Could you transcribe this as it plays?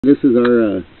This is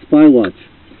our Spywatch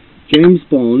James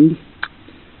Bond,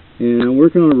 and I'm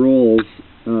working on rolls,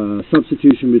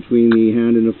 substitution between the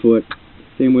hand and the foot,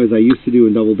 same way as I used to do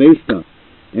in double bass stuff.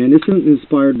 And this isn't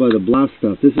inspired by the blast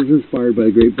stuff. This is inspired by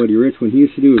the great Buddy Rich. When he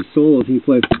used to do his solos, he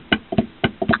played.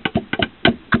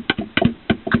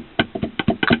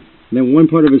 And then one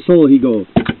part of his solo, he'd go.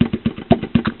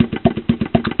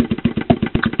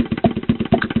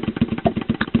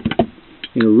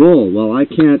 In a roll. Well, I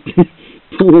can't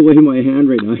pull away my hand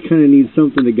right now. I kind of need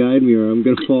something to guide me, or I'm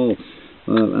going to fall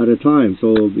at a time.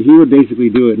 So he would basically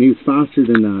do it, and he was faster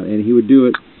than that, and he would do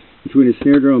it between his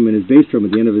snare drum and his bass drum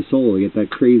at the end of his solo to get that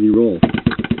crazy roll.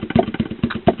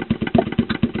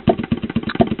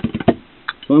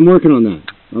 So I'm working on that.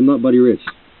 I'm not Buddy Rich.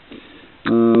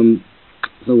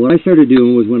 So what I started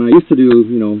doing was, when I used to do,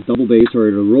 double bass or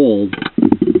a roll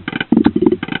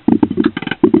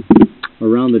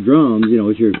around the drums,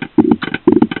 as you're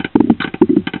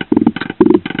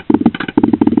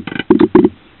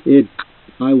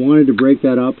I wanted to break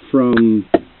that up from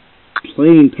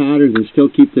playing patterns and still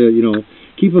keep the,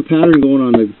 keep a pattern going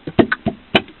on the.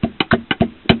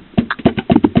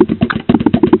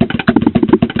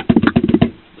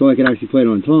 So I could actually play it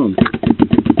on toms.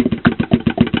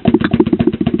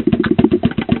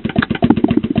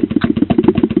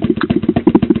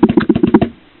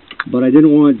 But I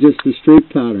didn't want just the straight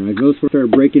pattern. I noticed when I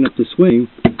started breaking up the swing,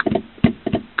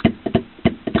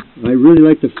 I really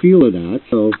like the feel of that.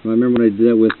 So I remember when I did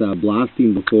that with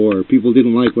blasting before, people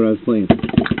didn't like what I was playing.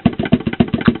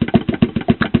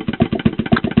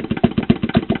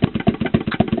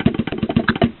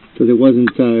 Because it wasn't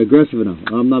aggressive enough.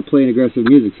 I'm not playing aggressive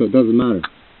music, so it doesn't matter.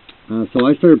 So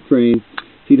I started praying,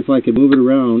 see if I could move it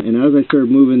around, and as I started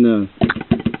moving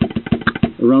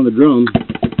around the drum,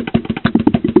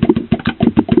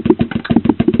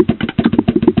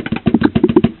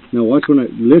 now watch when I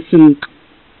listen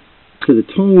to the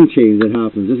tone change that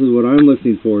happens. This is what I'm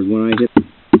listening for, is when I hit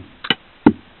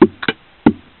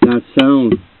that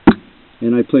sound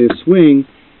and I play a swing,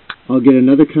 I'll get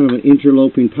another kind of an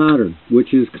interloping pattern,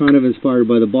 which is kind of inspired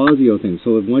by the Bosio thing.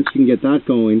 So once you can get that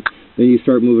going, then you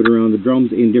start moving around the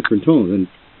drums in different tones. And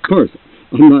of course,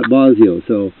 I'm not Bosio,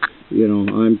 so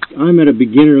I'm at a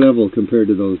beginner level compared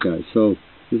to those guys. So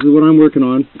this is what I'm working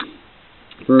on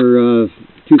for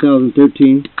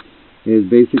 2013. Is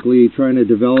basically trying to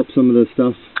develop some of the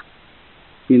stuff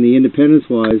in the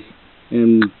independence-wise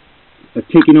and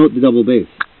taking out the double bass.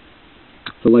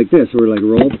 So like this, or like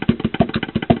roll.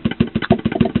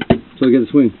 So we get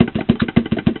a swing.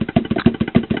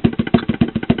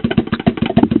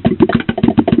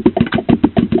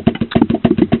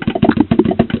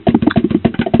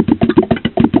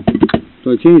 So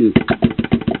it changes.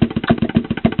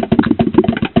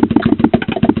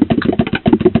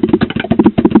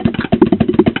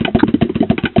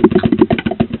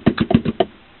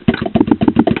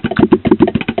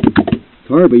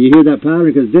 Hard, but you hear that pattern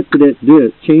because dit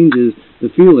changes the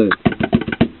feel of it.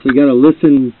 So you gotta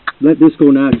listen, let this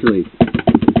go naturally.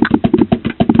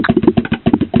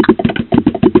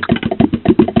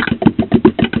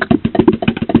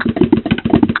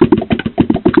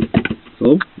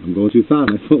 So I'm going too fast.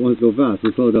 My foot wants to go fast.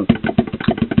 So slow it down.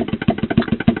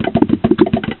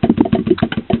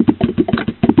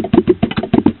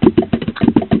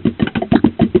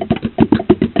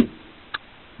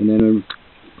 And then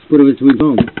put it between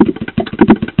tones.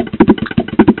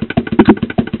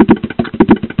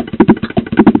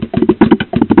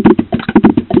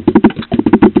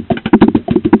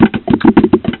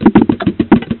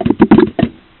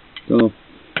 So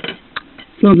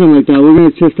something like that. We're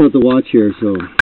going to test out the watch here. So.